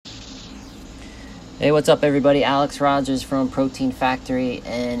Hey, what's up, everybody? Alex Rogers from Protein Factory,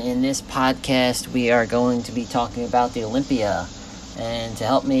 and in this podcast, we are going to be talking about the Olympia. And to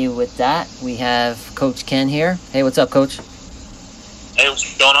help me with that, we have Coach Ken here. Hey, what's up, Coach? Hey,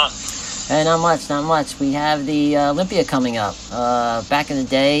 what's going on? Hey, not much. We have the Olympia coming up. Back in the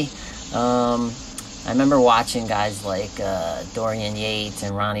day, I remember watching guys like Dorian Yates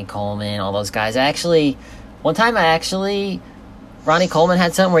and Ronnie Coleman, all those guys. One time Ronnie Coleman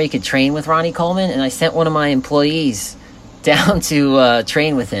had something where you could train with Ronnie Coleman, and I sent one of my employees down to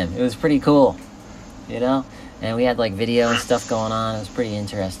train with him. It was pretty cool, and we had like video and stuff going on. It was pretty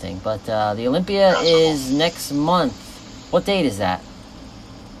interesting. But the Olympia is next month. What date is that?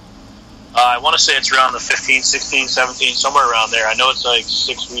 I want to say it's around the 15th, 16th, 17th, somewhere around there. I know it's like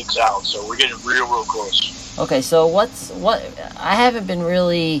 6 weeks out, so we're getting real close. Okay, so I haven't been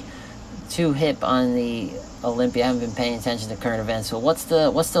really too hip on the Olympia. I haven't been paying attention to current events. So what's the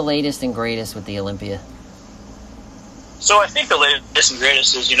latest and greatest with the Olympia? So I think the latest and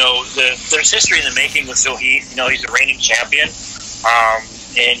greatest is, there's history in the making with Phil Heath. He's a reigning champion,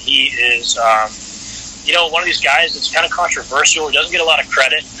 and he is, one of these guys that's kind of controversial. He doesn't get a lot of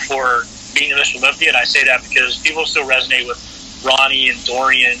credit for being the Mr. Olympia, and I say that because people still resonate with Ronnie and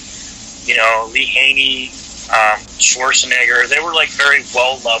Dorian, Lee Haney, Schwarzenegger. They were like very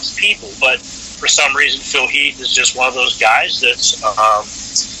well-loved people, but for some reason, Phil Heath is just one of those guys that's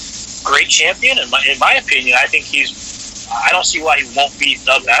great champion. In my opinion, I think I don't see why he won't be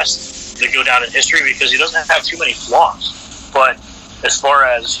the best to go down in history because he doesn't have too many flaws. But as far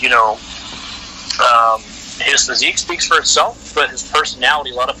as, his physique speaks for itself, but his personality,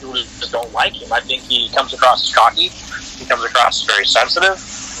 a lot of people just don't like him. I think he comes across as cocky. He comes across as very sensitive,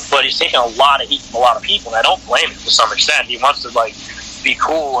 but he's taking a lot of heat from a lot of people, and I don't blame him to some extent. He wants to, be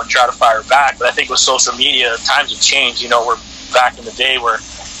cool and try to fire back. But I think with social media, times have changed. We're back in the day where,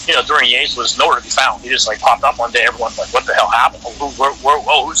 Dorian Yates was nowhere to be found. He just popped up one day. Everyone's like, "What the hell happened?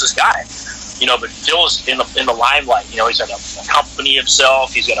 Whoa, who's this guy?" But Phil's in the limelight. He's got a company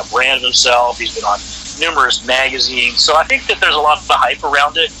himself. He's got a brand of himself. He's been on numerous magazines. So I think that there's a lot of hype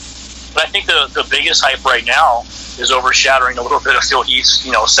around it. But I think the biggest hype right now is overshadowing a little bit of Phil Heath's,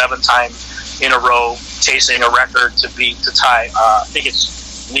 7-time in a row chasing a record to tie. I think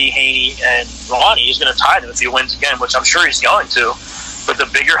it's Lee Haney and Ronnie. He's going to tie them if he wins again, which I'm sure he's going to. But the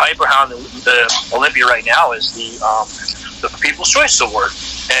bigger hype around the Olympia right now is the People's Choice Award.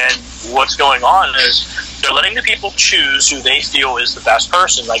 And what's going on is they're letting the people choose who they feel is the best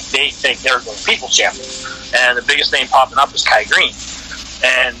person. Like they think they're the people's champion. And the biggest name popping up is Kai Greene.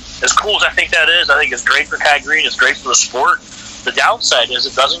 And as cool as I think that is, I think it's great for Kai Greene. It's great for the sport. The downside is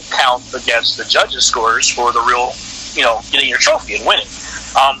it doesn't count against the judges' scores for the real, getting your trophy and winning.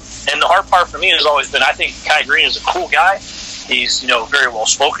 And the hard part for me has always been I think Kai Greene is a cool guy. He's, very well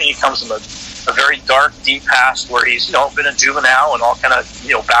spoken. He comes from a very dark, deep past where he's, been a juvenile and all kind of,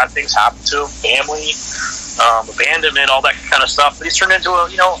 bad things happen to him, family, abandonment, all that kind of stuff. But he's turned into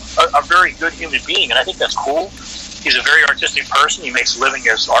a very good human being, and I think that's cool. He's a very artistic person. He makes a living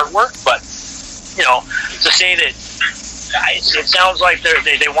as artwork, but, to say that it sounds like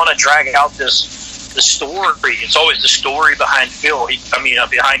they want to drag out the story. It's always the story behind Phil.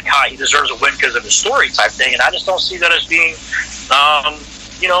 Behind Kai. He deserves a win because of his story type thing, and I just don't see that as being, how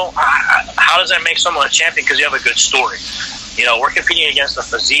does that make someone a champion because you have a good story? We're competing against the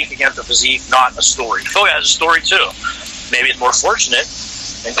physique, not a story. Phil has a story too. Maybe it's more fortunate.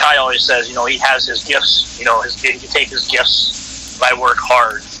 And Kai always says, he has his gifts. He can take his gifts if I work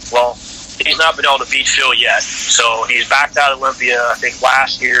hard. Well, he's not been able to beat Phil yet. So he's backed out of Olympia, I think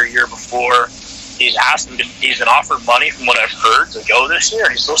last year before. He's been offered money from what I've heard to go this year,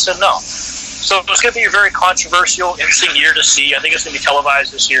 and he still said no. So it's going to be a very controversial, interesting year to see. I think it's going to be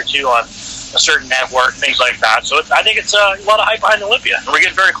televised this year too on a certain network, things like that. So I think it's a lot of hype behind Olympia, and we're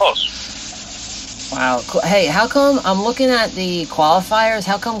getting very close. Wow. Cool. Hey, how come I'm looking at the qualifiers?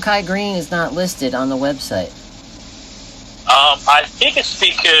 How come Kai Greene is not listed on the website? I think it's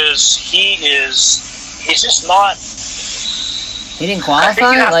because he's just not. He didn't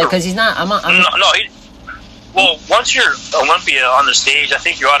qualify? Because he's not. Well, once you're Olympia on the stage, I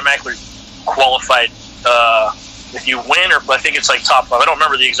think you're automatically qualified if you win, or I think it's like top 5. I don't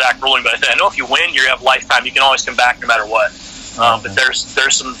remember the exact ruling, but I know if you win, you have lifetime. You can always come back no matter what. Okay. But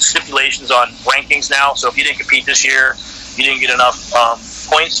there's some stipulations on rankings now. So if you didn't compete this year, you didn't get enough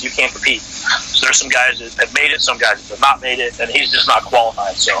points, you can't compete. So there's some guys that have made it, some guys that have not made it, and he's just not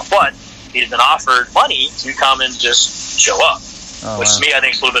qualified. So, but he's been offered money to come and just show up. Which to me I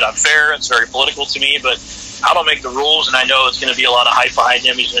think is a little bit unfair. It's very political to me, but I don't make the rules, and I know it's going to be a lot of hype behind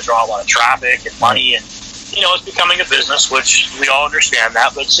him. He's going to draw a lot of traffic and money, and it's becoming a business, which we all understand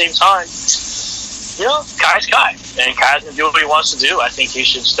that. But at the same time, Kai's Kai, and Kai's going to do what he wants to do. I think he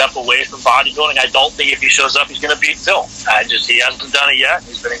should step away from bodybuilding. I don't think if he shows up, he's going to beat Phil. He hasn't done it yet.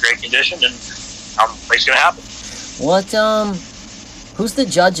 He's been in great condition, and I don't think it's going to happen. Who's the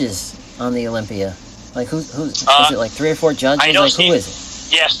judges on the Olympia? Like, who's is it like 3 or 4 judges? I know like, Steve, who is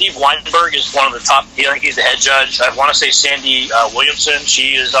it? Yeah, Steve Weinberg is one of the top. I think he's the head judge. I want to say Sandy Williamson.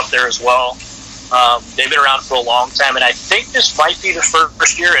 She is up there as well. They've been around for a long time, and I think this might be the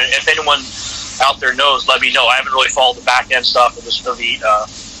first year. And if anyone out there knows, let me know. I haven't really followed the back end stuff of the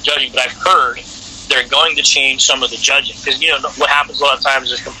judging, but I've heard they're going to change some of the judging, because what happens a lot of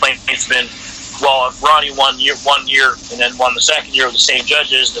times is complaints been, well, if Ronnie won one year and then won the second year with the same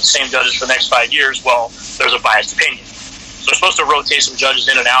judges for the next 5 years, well, there's a biased opinion. So they're supposed to rotate some judges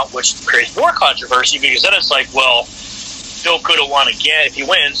in and out, which creates more controversy, because then it's like, well, Phil could have won again if he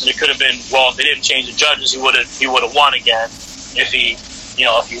wins, and it could have been, well, if they didn't change the judges, he would have won again. If he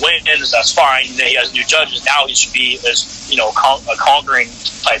wins, that's fine. And then he has new judges. Now he should be a conquering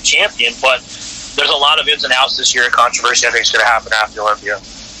type champion. But there's a lot of ins and outs this year. And controversy, I think, is going to happen after Olympia.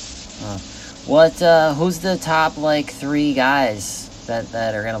 Who's the top 3 guys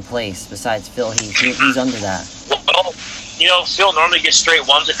that are going to place besides Phil Heath? Who's under that? Well, Phil normally gets straight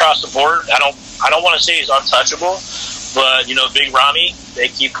ones across the board. I don't want to say he's untouchable, but Big Ramy, they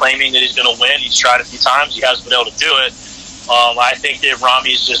keep claiming that he's going to win. He's tried a few times. He hasn't been able to do it. I think that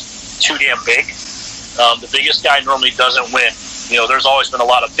Ramy's just too damn big. The biggest guy normally doesn't win. There's always been a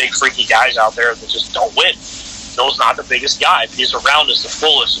lot of big freaky guys out there that just don't win. Phil's not the biggest guy, but he's around us the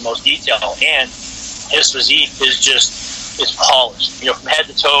fullest and most detailed, and his physique is polished. From head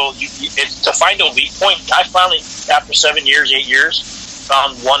to toe. To find a weak point, I finally, after 7 years, 8 years,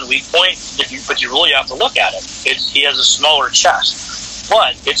 found one weak point. But you really have to look at it. He has a smaller chest,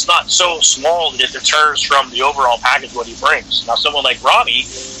 but it's not so small that it deters from the overall package what he brings. Now, someone like Ramy,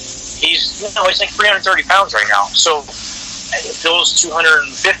 he's like 330 pounds right now. So Phil's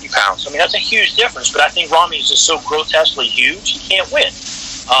 250 pounds. I mean, that's a huge difference. But I think Ramy is just so grotesquely huge, he can't win.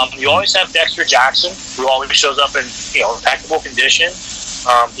 You always have Dexter Jackson, who always shows up in impeccable condition.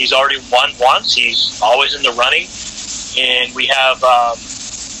 He's already won once. He's always in the running. And we have,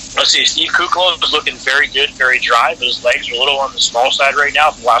 Steve Kukla is looking very good, very dry, but his legs are a little on the small side right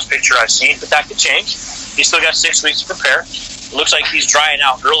now from the last picture I've seen. But that could change. He's still got 6 weeks to prepare. It looks like he's drying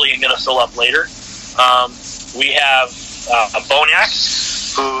out early and going to fill up later. We have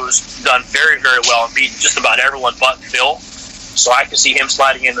Boniak, who's done very, very well and beaten just about everyone but Phil. So I can see him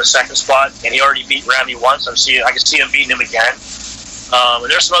sliding in the second spot, and he already beat Ramy once. I can see him beating him again.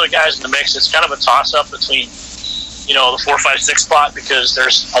 And there's some other guys in the mix. It's kind of a toss-up between, the 4, 5, 6 spot, because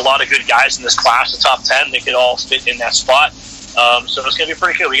there's a lot of good guys in this class, the top 10. They could all fit in that spot. So it's going to be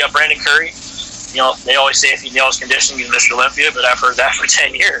pretty cool. We got Brandon Curry. They always say if he nails conditioning, he's Mr. Olympia, but I've heard that for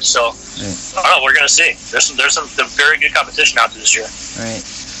 10 years. So, I don't know. We're going to see. There's some very good competition out there this year. All right.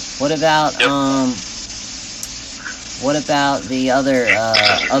 What about the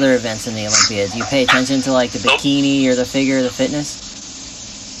other events in the Olympia? Do you pay attention to the bikini or the figure or the fitness?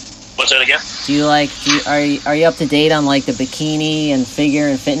 What's that again? Are you up to date on the bikini and figure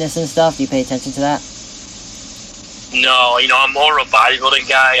and fitness and stuff? Do you pay attention to that? No, I'm more of a bodybuilding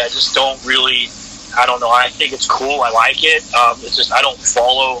guy. I just don't really. I don't know. I think it's cool. I like it. It's just I don't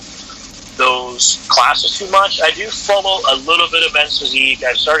follow those classes too much. I do follow a little bit of men's physique.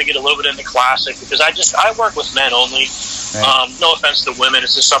 I've started to get a little bit into classic because I work with men only. Right. No offense to women.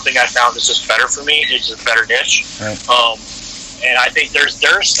 It's just something I found is just better for me. It's just a better niche. Right. And I think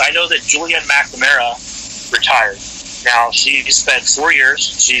I know that Julianne McNamara retired. Now, she spent 4 years.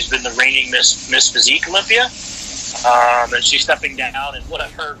 She's been the reigning Miss Physique Olympia. And she's stepping down. And what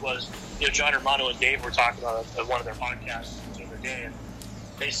I've heard was, John Romano and Dave were talking about one of their podcasts the other day, and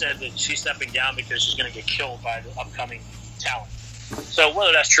they said that she's stepping down because she's going to get killed by the upcoming talent. So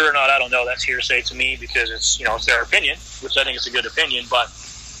whether that's true or not, I don't know. That's hearsay to me because it's their opinion, which I think is a good opinion, but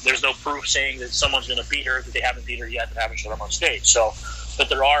there's no proof saying that someone's going to beat her, that they haven't beat her yet, that haven't shown up on stage. So, but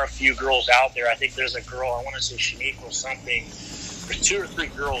there are a few girls out there. I think there's a girl, I want to say Shanique or something. There's 2 or 3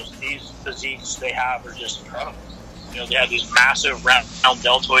 girls, these physiques they have are just incredible. They have these massive round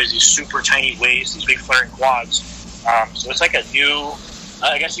deltoids, these super tiny waists, these big flaring quads. So it's like a new,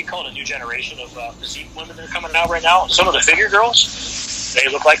 I guess you call it a new generation of physique women that are coming out right now. Some of the figure girls, they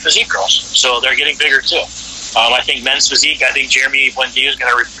look like physique girls. So they're getting bigger too. I think men's physique, I think Jeremy Buendia is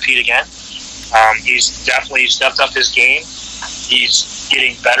going to repeat again. He's definitely stepped up his game. He's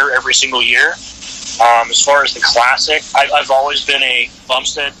getting better every single year. As far as the classic, I've always been a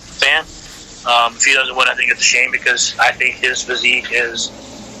Bumstead fan. If he doesn't win, I think it's a shame because I think his physique is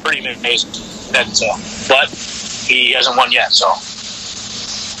pretty amazing. But he hasn't won yet, so.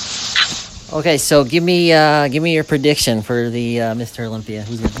 Okay, so give me your prediction for the Mr. Olympia.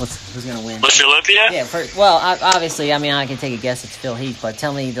 Who's gonna win? Mr. Olympia? Yeah. Obviously, I mean, I can take a guess. It's Phil Heath, but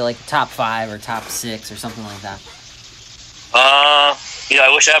tell me the top 5 or top 6 or something like that.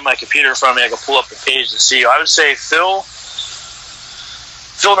 I wish I had my computer in front of me. I could pull up the page to see. I would say Phil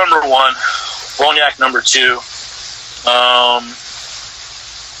number 1, Woniak number 2.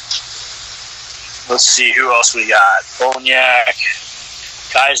 Let's see who else we got. Woniak.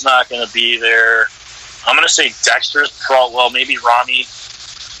 Kai's not going to be there. I'm going to say Dexter's maybe Rami.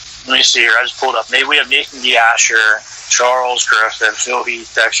 Let me see here. I just pulled up. Maybe we have Nathan Asher, Charles Griffin, Phil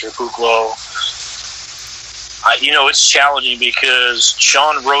Heath, Dexter Kuklo. It's challenging because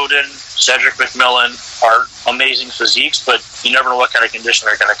Sean Roden, Cedric McMillan are amazing physiques, but you never know what kind of condition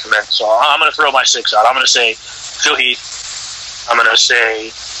they're going to come in. So I'm going to throw my 6 out. I'm going to say Phil Heath. I'm going to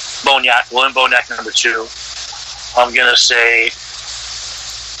say William Bonac number 2. I'm going to say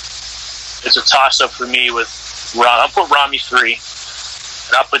it's a toss-up for me with I'll put Rami 3,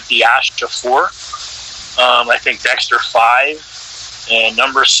 and I'll put Diasha 4. I think Dexter 5, and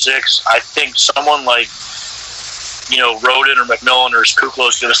number 6, I think someone like Roden or McMillan or Kuklo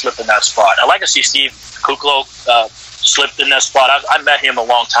is going to slip in that spot. I like to see Steve Kuklo slipped in that spot. I met him a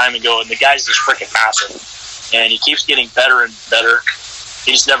long time ago, and the guy's just freaking massive, and he keeps getting better and better.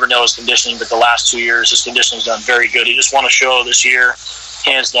 He just never knows conditioning, but the last 2 years his conditioning's done very good. He just won a show this year.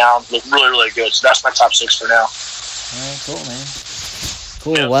 Hands down, look really, really good. So that's my top 6 for now. All right, cool, man.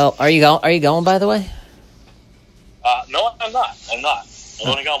 Cool. Yeah. Well, are you going? By the way? No, I'm not. I've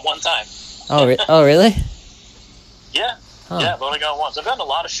only gone one time. Oh, really? Yeah. Huh. Yeah, I've only gone once. I've done a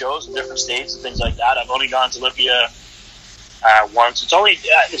lot of shows in different states and things like that. I've only gone to Olympia once. It's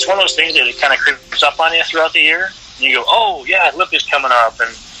one of those things that it kind of creeps up on you throughout the year. And you go, oh yeah, Olympia's coming up,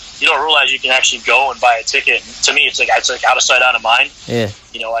 and you don't realize you can actually go and buy a ticket. And to me, it's like out of sight, out of mind. Yeah.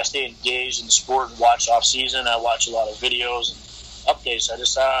 I stay engaged in the sport and watch off season. I watch a lot of videos and updates. I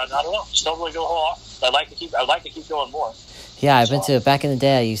just I don't know, just don't really go whole lot. I'd like to keep going more. Yeah, I've been to back in the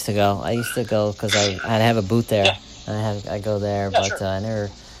day. I used to go because I'd have a booth there. Yeah. I go there, but sure. I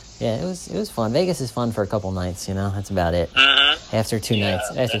never. Yeah, it was fun. Vegas is fun for a couple nights. That's about it. Mm-hmm. After two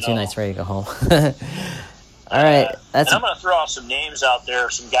nights, ready to go home. All right, and I'm going to throw out some names out there,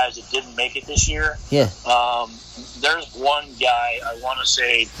 some guys that didn't make it this year. Yeah. There's one guy I want to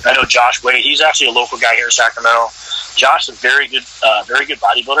say. I know Josh Wade. He's actually a local guy here in Sacramento. Josh is a very good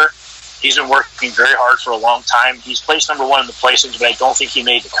bodybuilder. He's been working very hard for a long time. He's placed number 1 in the placings, but I don't think he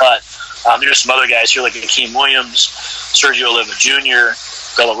made the cut. There's some other guys here like Akeem Williams, Sergio Oliva Jr.,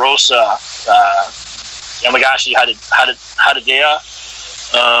 De La Rosa, Yamagashi Hadadea.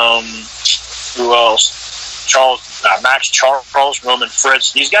 Who else? Max Charles, Roman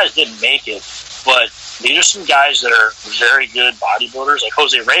Fritz. These guys didn't make it, but these are some guys that are very good bodybuilders, like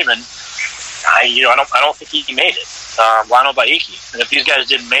Jose Raymond. I don't think he made it. Lano Baiki. And if these guys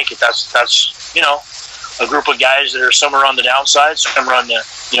didn't make it, that's a group of guys that are somewhere on the downside, somewhere on the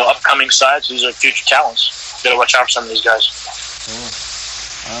upcoming side. So these are future talents. You got to watch out for some of these guys. Cool.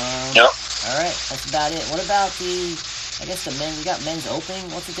 Yep. All right, that's about it. What about the men? We got men's open.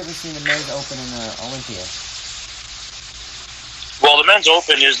 What's the difference between the men's open and the Olympia? Well, the men's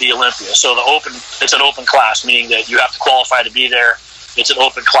open is the Olympia. So it's an open class, meaning that you have to qualify to be there. It's an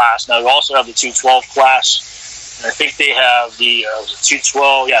open class. Now, we also have the 212 class. And I think they have the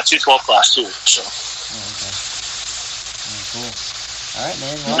 212. Yeah, 212 class too. So. Okay. Cool. All right,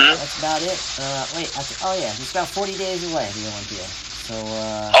 man. Well, that's about it. It's about 40 days away, the Olympia. So.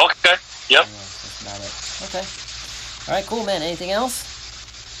 Okay. Yep. Yeah, that's about it. Okay. All right, cool, man. Anything else?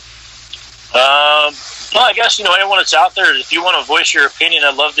 Well, I guess, anyone that's out there, if you want to voice your opinion,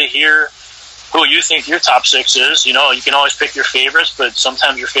 I'd love to hear who you think your top 6 is. You can always pick your favorites, but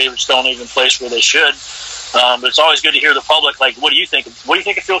sometimes your favorites don't even place where they should. But it's always good to hear the public. Like, what do you think? What do you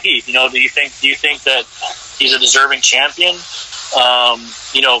think of Phil Heath? Do you think that he's a deserving champion?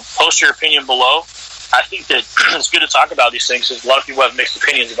 Post your opinion below. I think that it's good to talk about these things because a lot of people have mixed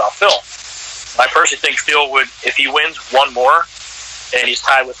opinions about Phil. I personally think Phil would, if he wins one more and he's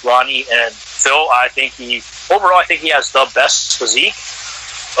tied with Ronnie and Phil, I think he has the best physique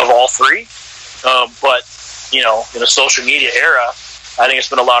of all 3. But in a social media era, I think it's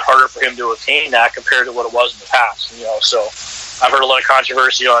been a lot harder for him to attain that compared to what it was in the past. So I've heard a lot of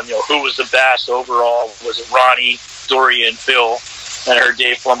controversy on who was the best overall. Was it Ronnie, Dorian, Phil? And I heard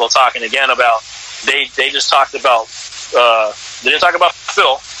Dave Palumbo talking again about they just talked about they didn't talk about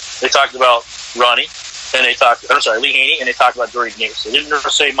Phil. They talked about Ronnie, and Lee Haney, and they talked about Dorian Yates. They didn't really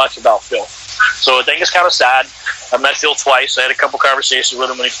say much about Phil. So I think it's kind of sad. I met Phil twice. I had a couple conversations with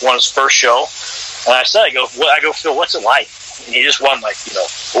him when he won his first show. And I said, I go, Phil, what's it like? And he just won,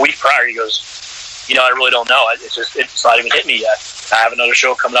 a week prior, he goes, I really don't know. It's not even hit me yet. I have another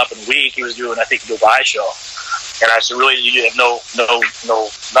show coming up in a week. He was doing, I think, a Dubai show. And I said, really, you have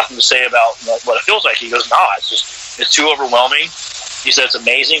nothing to say about what it feels like? He goes, no, it's too overwhelming. He said, it's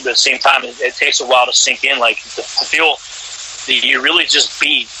amazing, but at the same time, it takes a while to sink in, like to feel that you really just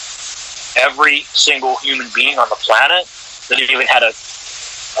beat every single human being on the planet that even had a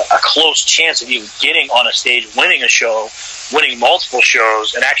close chance of even getting on a stage, winning a show, winning multiple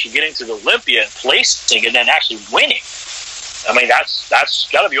shows, and actually getting to the Olympia and placing and then actually winning. I mean, that's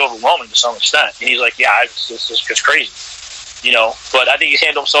got to be overwhelming to some extent. And he's like, yeah, it's crazy, But I think he's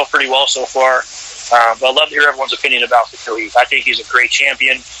handled himself pretty well so far. But I'd love to hear everyone's opinion about Khalid. I think he's a great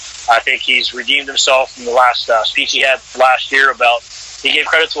champion. I think he's redeemed himself from the last speech he had last year about, he gave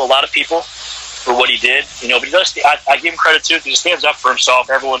credit to a lot of people for what he did, but he does, I give him credit too, because he stands up for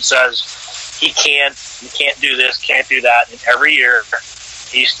himself. Everyone says you can't do this, can't do that. And every year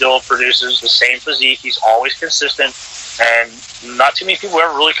he still produces the same physique. He's always consistent, and not too many people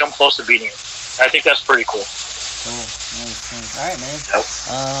ever really come close to beating him. I think that's pretty cool. Cool. Nice. All right, man. Yep.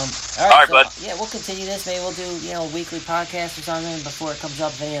 All right, bud. Yeah, we'll continue this. Maybe we'll do, a weekly podcast or something before it comes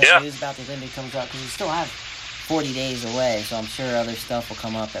up. If any other news about the Olympic comes up, because we still have 40 days away, so I'm sure other stuff will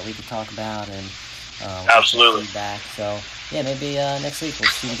come up that we could talk about and absolutely feedback. So yeah, maybe next week we'll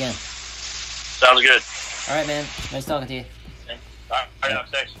shoot again. Sounds good. All right, man. Nice talking to you. All right,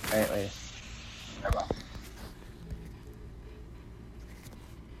 thanks. All right, later. Bye-bye.